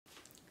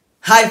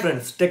Hi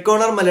friends,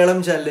 TechCorner Malayalam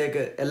channel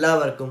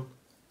എല്ലാവർക്കും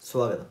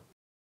സ്വാഗതം.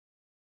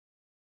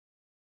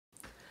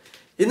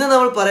 ഇന്ന്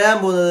നമ്മൾ പറയാൻ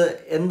പോകുന്നത്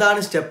എന്താണ്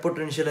സ്റ്റെപ്പ്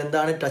പൊട്ടൻഷ്യൽ,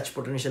 എന്താണ് ടച്ച്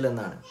പൊട്ടൻഷ്യൽ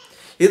എന്നാണ്.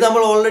 ഇത്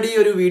നമ്മൾ ഓൾറെഡി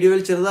ഒരു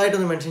വീഡിയോയിൽ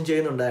ചെറുതായിട്ടൊന്ന് മെൻഷൻ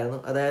ചെയ്യുന്നുണ്ടായിരുന്നു.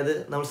 അതായത്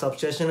നമ്മൾ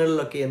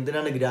സബ്സ്റ്റേഷനുകളിലൊക്കെ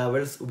എന്തിനാണ്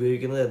ഗ്രാവൽസ്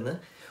ഉപയോഗിക്കുന്നത് എന്ന്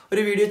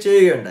ഒരു വീഡിയോ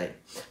ചെയ്യുകയുണ്ടായി.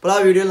 അപ്പോൾ ആ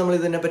വീഡിയോയിൽ നമ്മൾ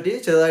ഇതിനെപ്പറ്റി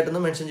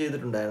ചെറുതായിട്ടൊന്ന് മെൻഷൻ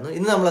ചെയ്തിട്ടുണ്ടായിരുന്നു.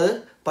 ഇന്ന് നമ്മളത്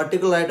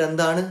പർട്ടിക്കുലറായിട്ട്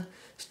എന്താണ്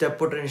സ്റ്റെപ്പ്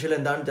പൊട്ടൻഷ്യൽ,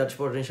 എന്താണ് ടച്ച്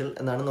പൊട്ടൻഷ്യൽ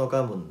എന്നാണ്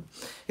നോക്കാൻ പോകുന്നത്.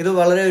 ഇത്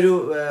വളരെ ഒരു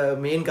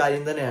മെയിൻ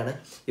കാര്യം തന്നെയാണ്.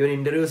 ഇവൻ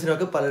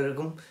ഇൻ്റർവ്യൂസിനൊക്കെ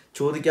പലർക്കും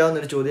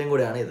ചോദിക്കാവുന്ന ഒരു ചോദ്യം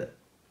കൂടിയാണ് ഇത്.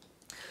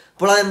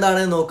 അപ്പോൾ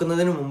അതെന്താണ്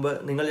നോക്കുന്നതിന് മുമ്പ്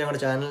നിങ്ങൾ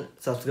ഞങ്ങളുടെ ചാനൽ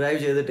സബ്സ്ക്രൈബ്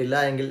ചെയ്തിട്ടില്ല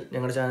എങ്കിൽ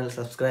ഞങ്ങളുടെ ചാനൽ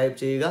സബ്സ്ക്രൈബ്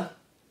ചെയ്യുക.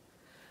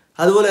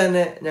 അതുപോലെ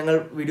തന്നെ ഞങ്ങൾ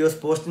വീഡിയോസ്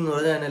പോസ്റ്റ് എന്ന്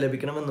പറഞ്ഞാൽ തന്നെ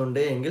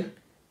ലഭിക്കണമെന്നുണ്ടെങ്കിൽ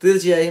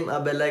തീർച്ചയായും ആ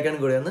ബെല്ലൈക്കൺ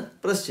കൂടെ ഒന്ന്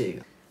പ്രസ്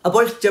ചെയ്യുക.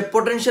 അപ്പോൾ സ്റ്റെപ്പ്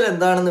പൊട്ടൻഷ്യൽ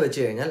എന്താണെന്ന് വെച്ച്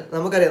കഴിഞ്ഞാൽ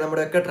നമുക്കറിയാം,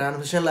 നമ്മുടെയൊക്കെ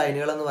ട്രാൻസ്മിഷൻ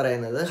ലൈനുകൾ എന്ന്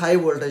പറയുന്നത് ഹൈ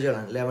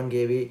വോൾട്ടേജുകളാണ്. 11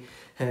 kV,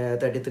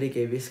 33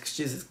 kV,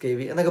 66 kV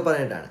എന്നൊക്കെ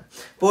പറഞ്ഞിട്ടാണ്.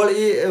 അപ്പോൾ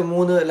ഈ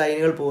 3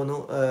 ലൈനുകൾ പോകുന്നു,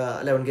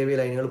 11 kV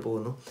ലൈനുകൾ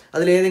പോകുന്നു.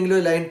 അതിലേതെങ്കിലും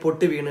ഒരു ലൈൻ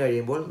പൊട്ടി വീണ്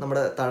കഴിയുമ്പോൾ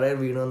നമ്മുടെ തഴയിൽ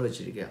വീണു എന്ന്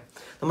വെച്ചിരിക്കുക,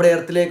 നമ്മുടെ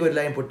എർത്തിലേക്ക് ഒരു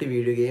ലൈൻ പൊട്ടി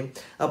വീഴുകയും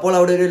അപ്പോൾ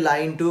അവിടെ ഒരു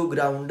ലൈൻ ടു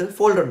ഗ്രൗണ്ട്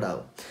ഫോൾഡ്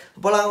ഉണ്ടാകും.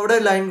 അപ്പോൾ അവിടെ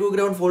ലൈൻ ടു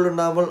ഗ്രൗണ്ട് ഫോൾഡ്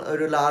ഉണ്ടാകുമ്പോൾ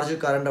ഒരു ലാർജ്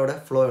കറണ്ട് അവിടെ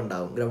ഫ്ലോ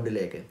ഉണ്ടാകും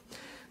ഗ്രൗണ്ടിലേക്ക്.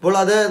 അപ്പോൾ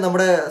അത്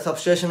നമ്മുടെ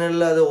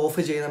സബ്സ്റ്റേഷനുകളിൽ അത്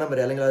ഓഫ് ചെയ്യുന്നിടം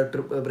വരെ, അല്ലെങ്കിൽ അത്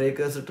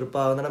ബ്രേക്കേഴ്സ് ട്രിപ്പ്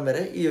ആവുന്നിടം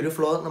വരെ ഈ ഒരു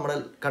ഫ്ലോ നമ്മുടെ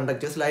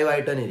കണ്ടക്ടേഴ്സ്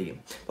ലൈവായിട്ട് തന്നെ ഇരിക്കും.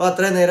 അപ്പോൾ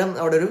അത്രയും നേരം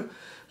അവിടെ ഒരു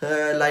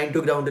ലൈൻ ടു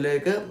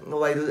ഗ്രൗണ്ടിലേക്ക്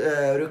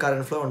ഒരു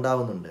കറണ്ട് ഫ്ലോ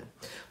ഉണ്ടാകുന്നുണ്ട്.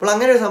 അപ്പോൾ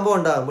അങ്ങനെ ഒരു സംഭവം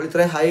ഉണ്ടാകുമ്പോൾ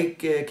ഇത്രയും ഹൈ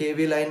KV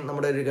ലൈൻ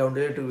നമ്മുടെ ഒരു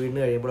ഗ്രൗണ്ടിലേക്ക് വീണ്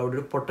കഴിയുമ്പോൾ അവിടെ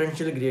ഒരു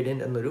പൊട്ടൻഷ്യൽ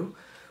ഗ്രേഡിയൻറ്റ് എന്നൊരു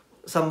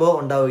സംഭവം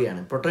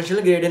ഉണ്ടാവുകയാണ്. പൊട്ടൻഷ്യൽ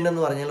ഗ്രേഡിയൻ്റ്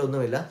എന്ന് പറഞ്ഞാൽ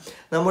ഒന്നുമില്ല,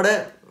 നമ്മുടെ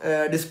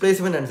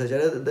ഡിസ്പ്ലേസ്മെൻറ്റ് അനുസരിച്ച്,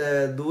 അതായത്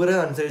ദൂരം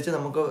അനുസരിച്ച്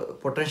നമുക്ക്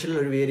പൊട്ടൻഷ്യലിൽ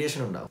ഒരു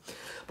വേരിയേഷൻ ഉണ്ടാകും.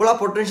 അപ്പോൾ ആ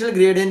പൊട്ടൻഷ്യൽ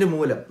ഗ്രേഡിയൻറ്റ്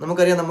മൂലം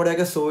നമുക്കറിയാം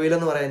നമ്മുടെയൊക്കെ സോയിൽ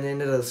എന്ന്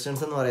പറയുന്നതിൻ്റെ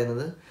റെസിസ്റ്റൻസ് എന്ന്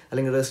പറയുന്നത്,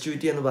 അല്ലെങ്കിൽ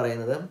റെസിസ്റ്റിവിറ്റി എന്ന്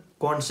പറയുന്നത്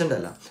കോൺസ്റ്റൻ്റ്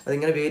അല്ല,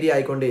 അതിങ്ങനെ വേരി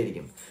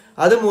ആയിക്കൊണ്ടേയിരിക്കും.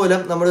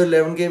 അതുമൂലം നമ്മുടെ ഒരു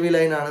 11 kV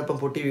ലൈനാണ് ഇപ്പം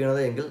പൊട്ടി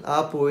വീണത് എങ്കിൽ ആ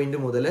പോയിന്റ്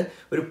മുതൽ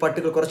ഒരു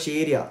പർട്ടിക്കുലർ കുറച്ച്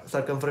ഏരിയ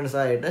സർക്കംഫറൻസ്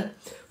ആയിട്ട്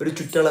ഒരു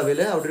ചുറ്റളവിൽ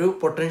അവിടെ ഒരു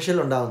പൊട്ടൻഷ്യൽ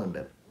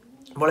ഉണ്ടാകുന്നുണ്ട്.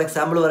 അപ്പോൾ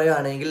എക്സാമ്പിൾ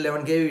പറയുകയാണെങ്കിൽ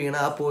 11 kV വീണ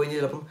ആ പോയിന്റ്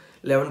ചിലപ്പം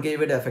 11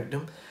 kVയുടെ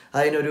എഫക്റ്റും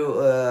അതിനൊരു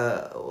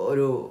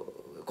ഒരു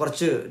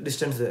കുറച്ച്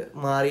ഡിസ്റ്റൻസ്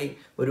മാറി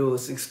ഒരു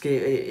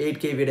 8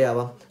 kVയുടെ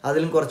ആവാം.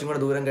 അതിലും കുറച്ചും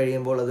കൂടെ ദൂരം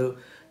കഴിയുമ്പോൾ അത്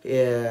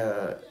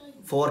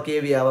 4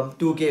 kV ആവാം,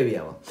 2 kV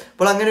ആവാം.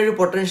 അപ്പോൾ അങ്ങനെ ഒരു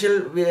പൊട്ടൻഷ്യൽ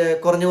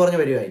കുറഞ്ഞു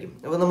വരുമായിരിക്കും.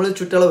 അപ്പോൾ നമ്മൾ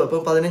ചുറ്റളവ്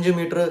ഇപ്പോൾ 15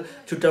 മീറ്റർ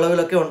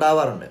ചുറ്റളവിലൊക്കെ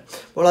ഉണ്ടാവാറുണ്ട്.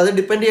 അപ്പോൾ അത്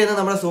ഡിപ്പെൻഡ് ചെയ്യുന്നത്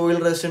നമ്മുടെ സോയിൽ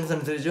റെസിസ്റ്റൻസ്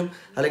അനുസരിച്ചും,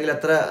 അല്ലെങ്കിൽ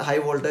എത്ര ഹൈ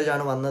വോൾട്ടേജ്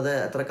ആണ് വന്നത്,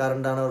 എത്ര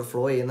കറണ്ടാണ് അവർ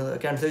ഫ്ലോ ചെയ്യുന്നത്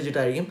ഒക്കെ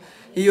അനുസരിച്ചിട്ടായിരിക്കും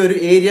ഈ ഒരു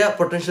ഏരിയ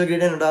പൊട്ടൻഷ്യൽ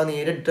ഗ്രേഡിയൻറ്റ് ഉണ്ടാകുന്ന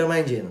ഏരിയ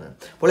ഡിറ്റർമൈൻ ചെയ്യുന്നത്.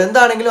 അപ്പോൾ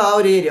എന്താണെങ്കിലും ആ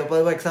ഒരു ഏരിയ,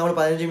 ഇപ്പോൾ എക്സാമ്പിൾ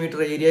 15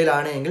 മീറ്റർ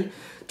ഏരിയയിലാണെങ്കിൽ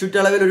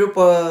ചുറ്റളവിൽ ഒരു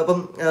ഇപ്പം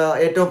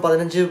ഏറ്റവും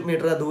 15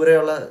 മീറ്റർ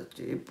ദൂരെയുള്ള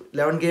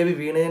 11 kV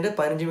വീണതിൻ്റെ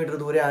 15 മീറ്റർ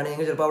ദൂരെ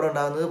ആണെങ്കിൽ ചിലപ്പോൾ അവിടെ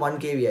ഉണ്ടാകുന്നത് 1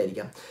 kV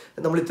ആയിരിക്കാം.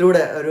 നമ്മൾ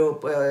ഇത്തിലൂടെ ഒരു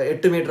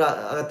 8 മീറ്റർ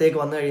അകത്തേക്ക്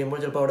വന്നു കഴിയുമ്പോൾ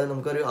ചിലപ്പോൾ അവിടെ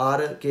നമുക്കൊരു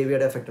 6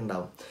 kVയുടെ എഫക്റ്റ്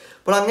ഉണ്ടാകും.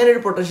 അപ്പോൾ അങ്ങനെ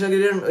ഒരു പൊട്ടൻഷ്യൽ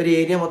ഗ്രേഡിയൻറ്റ്, ഒരു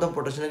ഏരിയ മൊത്തം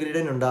പൊട്ടൻഷ്യൽ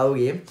ഗ്രേഡിയൻറ്റ്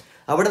ഉണ്ടാവുകയും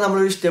അവിടെ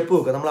നമ്മളൊരു സ്റ്റെപ്പ്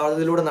വെക്കുക. നമ്മൾ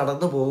അതിലൂടെ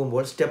നടന്നു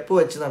പോകുമ്പോൾ, സ്റ്റെപ്പ്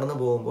വെച്ച് നടന്നു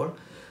പോകുമ്പോൾ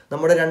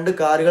നമ്മുടെ 2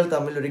 കാലുകൾ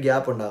തമ്മിൽ ഒരു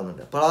ഗ്യാപ്പ്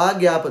ഉണ്ടാകുന്നുണ്ട്. അപ്പോൾ ആ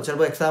ഗ്യാപ്പ്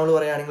ചിലപ്പോൾ എക്സാമ്പിൾ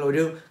പറയുകയാണെങ്കിൽ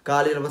ഒരു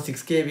കാല് ചിലപ്പോൾ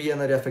 6 kV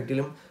എന്നൊരു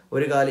എഫക്റ്റിലും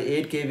ഒരു കാല്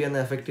 8 kV എന്ന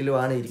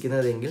എഫക്റ്റിലുമാണ്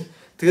ഇരിക്കുന്നതെങ്കിൽ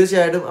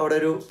തീർച്ചയായിട്ടും അവിടെ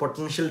ഒരു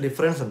പൊട്ടൻഷ്യൽ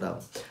ഡിഫറൻസ്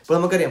ഉണ്ടാകും. അപ്പോൾ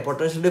നമുക്കറിയാം,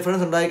 പൊട്ടൻഷ്യൽ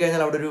ഡിഫറൻസ്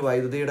ഉണ്ടായിക്കഴിഞ്ഞാൽ അവിടെ ഒരു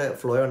വൈദ്യുതിയുടെ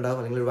ഫ്ലോ ഉണ്ടാകും,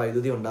 അല്ലെങ്കിൽ ഒരു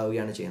വൈദ്യുതി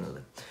ഉണ്ടാവുകയാണ് ചെയ്യുന്നത്.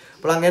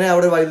 അപ്പോൾ അങ്ങനെ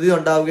അവിടെ വൈദ്യുതി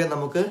ഉണ്ടാവുകയും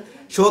നമുക്ക്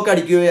ഷോക്ക്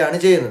അടിക്കുകയാണ്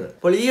ചെയ്യുന്നത്.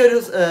 അപ്പോൾ ഈ ഒരു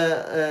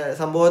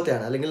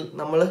സംഭവത്തെയാണ്, അല്ലെങ്കിൽ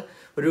നമ്മൾ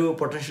ഒരു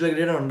പൊട്ടൻഷ്യൽ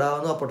ഗ്രേഡിയൻറ്റ്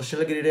ഉണ്ടാകുന്നു, ആ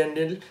പൊട്ടൻഷ്യൽ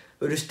ഗ്രേഡിയൻറ്റിൽ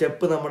ഒരു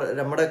സ്റ്റെപ്പ്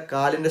നമ്മുടെ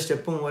കാലിൻ്റെ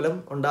സ്റ്റെപ്പ് മൂലം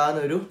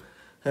ഉണ്ടാകുന്ന ഒരു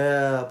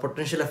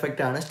പൊട്ടൻഷ്യൽ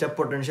എഫക്റ്റാണ് സ്റ്റെപ്പ്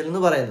പൊട്ടൻഷ്യൽ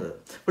എന്ന് പറയുന്നത്.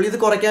 അപ്പോൾ ഇത്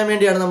കുറയ്ക്കാൻ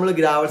വേണ്ടിയാണ് നമ്മൾ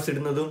ഗ്രാവൽസ്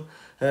ഇടുന്നതും,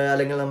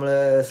 അല്ലെങ്കിൽ നമ്മൾ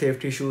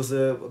സേഫ്റ്റി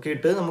ഷൂസ് ഒക്കെ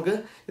ഇട്ട് നമുക്ക്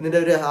ഇതിൻ്റെ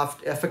ഒരു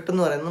എഫക്റ്റ്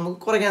എന്ന് പറയുന്നത് നമുക്ക്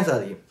കുറയ്ക്കാൻ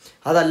സാധിക്കും.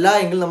 അതല്ല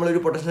എങ്കിൽ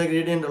നമ്മളൊരു പൊട്ടൻഷ്യൽ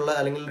ഗ്രേഡിയൻ്റ് ഉള്ള,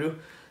 അല്ലെങ്കിൽ ഒരു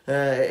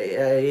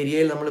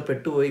ഏരിയയിൽ നമ്മൾ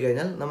പെട്ടുപോയി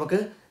കഴിഞ്ഞാൽ നമുക്ക്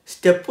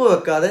സ്റ്റെപ്പ്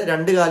വെക്കാതെ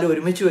 2 കാലും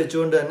ഒരുമിച്ച്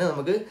വെച്ചുകൊണ്ട് തന്നെ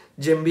നമുക്ക്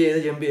ജമ്പ്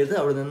ചെയ്ത്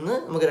അവിടെ നിന്ന്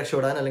നമുക്ക്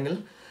രക്ഷപ്പെടാൻ, അല്ലെങ്കിൽ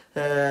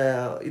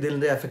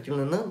ഇതിൻ്റെ എഫക്റ്റിൽ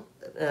നിന്ന്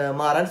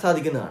മാറാൻ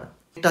സാധിക്കുന്നതാണ്.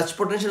 ടച്ച്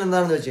പൊട്ടൻഷ്യൽ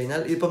എന്താണെന്ന് വെച്ച്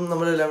കഴിഞ്ഞാൽ, ഇപ്പം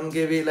നമ്മൾ 11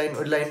 kV ലൈൻ,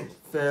 ഒരു ലൈൻ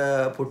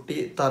പൊട്ടി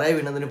തറയെ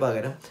വീണതിന്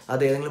പകരം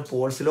അത് ഏതെങ്കിലും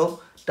പോൾസിലോ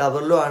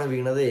ടവറിലോ ആണ്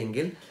വീണത്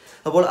എങ്കിൽ,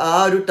 അപ്പോൾ ആ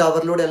ഒരു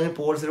ടവറിലൂടെ അല്ലെങ്കിൽ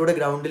പോൾസിലൂടെ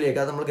ഗ്രൗണ്ടിലേക്ക്,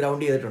 അത് നമ്മൾ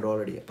ഗ്രൗണ്ട് ചെയ്തിട്ടുണ്ട്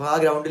ഓൾറെഡി, അപ്പോൾ ആ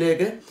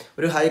ഗ്രൗണ്ടിലേക്ക്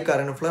ഒരു ഹൈ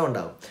കറണ്ട് ഫ്ലോ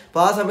ഉണ്ടാകും.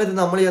 അപ്പോൾ ആ സമയത്ത്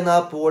നമ്മൾ ചെന്ന് ആ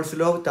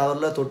പോൾസിലോ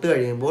ടവറിലോ തൊട്ട്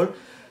കഴിയുമ്പോൾ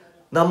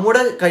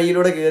നമ്മുടെ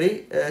കയ്യിലൂടെ കയറി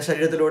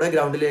ശരീരത്തിലൂടെ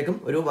ഗ്രൗണ്ടിലേക്കും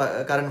ഒരു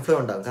കറണ്ട് ഫ്ലോ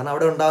ഉണ്ടാകും. കാരണം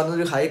അവിടെ ഉണ്ടാകുന്നത്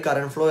ഒരു ഹൈ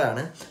കറണ്ട് ഫ്ലോ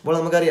ആണ്. അപ്പോൾ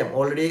നമുക്കറിയാം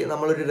ഓൾറെഡി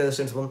നമ്മളൊരു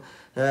റെസിസ്റ്റൻസ്, ഇപ്പം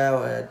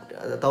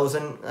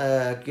 1000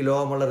 kilo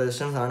ഉള്ള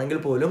റെസിസ്റ്റൻസ് ആണെങ്കിൽ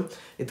പോലും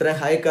ഇത്രയും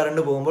ഹൈ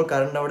കറണ്ട് പോകുമ്പോൾ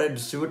കറണ്ട് അവിടെ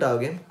ഡിസ്ട്രിബ്യൂട്ട്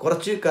ആവുകയും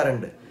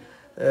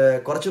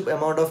കുറച്ച്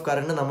എമൗണ്ട് ഓഫ്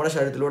കറണ്ട് നമ്മുടെ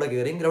ശരീരത്തിലൂടെ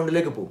കയറി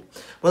ഗ്രൗണ്ടിലേക്ക് പോകും.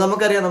 അപ്പോൾ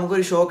നമുക്കറിയാം,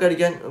 നമുക്കൊരു ഷോക്ക്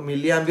അടിക്കാൻ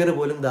മില്ലി ആംപിയർ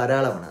പോലും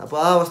ധാരാളമാണ്. അപ്പോൾ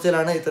ആ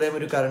അവസ്ഥയിലാണ് ഇത്രയും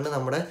ഒരു കറണ്ട്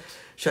നമ്മുടെ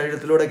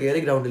ശരീരത്തിലൂടെ കയറി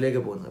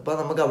ഗ്രൗണ്ടിലേക്ക് പോകുന്നത്. അപ്പോൾ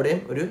നമുക്ക് അവിടെയും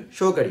ഒരു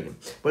ഷോക്ക് അടിക്കും.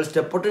 അപ്പോൾ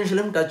സ്റ്റെപ്പ്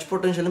പൊട്ടൻഷ്യലും ടച്ച്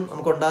പൊട്ടൻഷ്യലും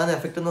നമുക്ക് ഉണ്ടാകുന്ന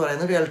എഫക്റ്റ് എന്ന്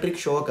പറയുന്നത് ഒരു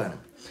ഇലക്ട്രിക് ഷോക്കാണ്.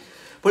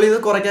 അപ്പോൾ ഇത്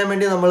കുറയ്ക്കാൻ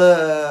വേണ്ടി നമ്മൾ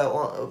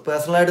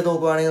പേഴ്സണലായിട്ട്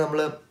നോക്കുകയാണെങ്കിൽ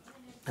നമ്മൾ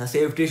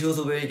സേഫ്റ്റി ഷൂസ്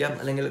ഉപയോഗിക്കാം,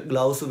 അല്ലെങ്കിൽ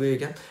ഗ്ലൗസ്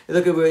ഉപയോഗിക്കാം.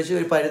 ഇതൊക്കെ ഉപയോഗിച്ച്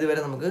ഒരു പരിധി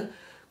വരെ നമുക്ക്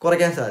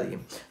കുറയ്ക്കാൻ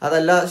സാധിക്കും.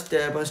 അതല്ല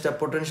സ്റ്റെപ്പ്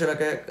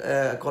പൊട്ടൻഷ്യലൊക്കെ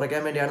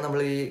കുറയ്ക്കാൻ വേണ്ടിയാണ്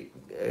നമ്മൾ ഈ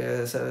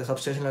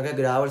സബ്സ്റ്റേഷനിലൊക്കെ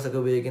ഗ്രാവൽസ് ഒക്കെ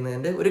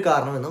ഉപയോഗിക്കുന്നതിൻ്റെ ഒരു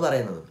കാരണം എന്ന്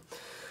പറയുന്നത്.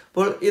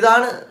 അപ്പോൾ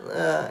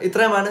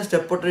ഇത്രയുമാണ്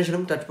സ്റ്റെപ്പ്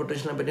പൊട്ടൻഷ്യലും ടച്ച്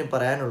പൊട്ടൻഷ്യലിനെ പറ്റിയും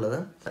പറയാനുള്ളത്.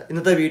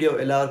 ഇന്നത്തെ വീഡിയോ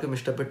എല്ലാവർക്കും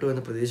ഇഷ്ടപ്പെട്ടു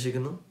എന്ന്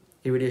പ്രതീക്ഷിക്കുന്നു.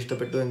 ഈ വീഡിയോ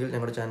ഇഷ്ടപ്പെട്ടുവെങ്കിൽ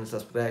ഞങ്ങളുടെ ചാനൽ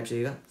സബ്സ്ക്രൈബ്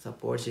ചെയ്യുക,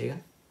 സപ്പോർട്ട് ചെയ്യുക.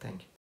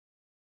 Thank you.